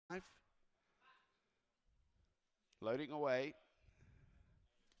Loading away.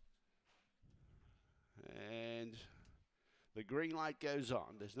 And the green light goes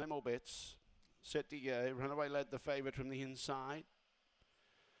on. There's no more bets. Set to go. Runaway led the favourite from the inside.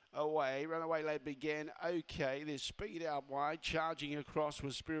 Away. Runaway led began okay. There's speed out wide. Charging across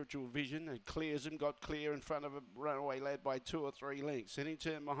was Spiritual Vision. And clears him. Got clear in front of a Runaway led by 2 or 3 lengths. Then in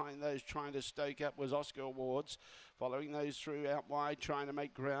turn behind those trying to stoke up was Oscar Awards. Following those through out wide, trying to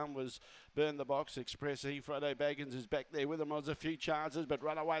make ground was Burn the Box. Express E. Frodo Baggins is back there with him. Was a few chances, but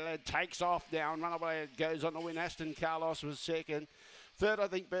Runaway led takes off down. Runaway led goes on to win. Aston Carlos was second. Third, I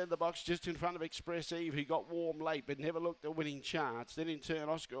think, Burn the Box just in front of Express Eve, who got warm late but never looked a winning chance. Then in turn,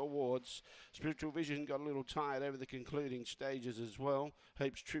 Oscar Awards. Spiritual Vision got a little tired over the concluding stages as well.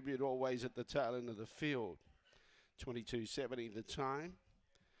 Hope's Tribute always at the tail end of the field. 22.70 the time.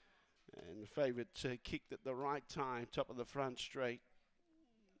 And the favourite kicked at the right time, top of the front straight.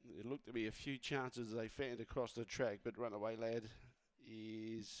 It looked to be a few chances as they fanned across the track, but Runaway Lad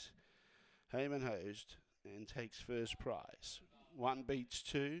is home and hosed and takes first prize. 1 beats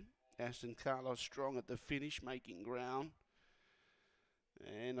 2. Aston Carlos strong at the finish, making ground.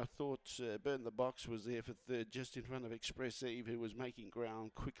 And I thought Burn the Box was there for third, just in front of Express Eve, who was making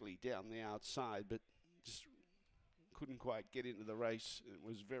ground quickly down the outside, but just couldn't quite get into the race. It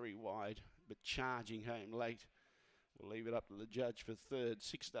was very wide, but charging home late. We'll leave it up to the judge for third.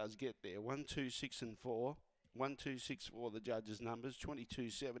 6 does get there. 1, 2, 6 and 4. 1, 2, 6, 4 the judges' numbers.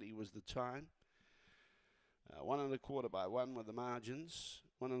 22.70 was the time. 1 1/4 by 1 were the margins.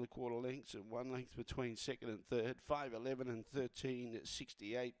 1 1/4 lengths and 1 length between second and third. 5, 11 and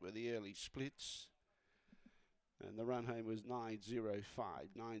 13.68 were the early splits. And the run home was 9.05.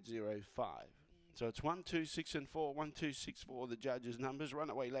 9.05. So it's 1, 2, 6 and 4. 1, 2, 6, 4 the judges' numbers.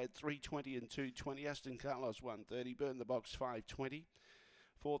 Runaway Lad 320 and 220. Aston Carlos 130. Burn the Box 520.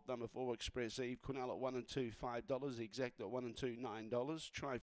 Fourth number 4 Express Eve. Cornell at 1 and 2 $5. Exact at 1 and 2 $9. Try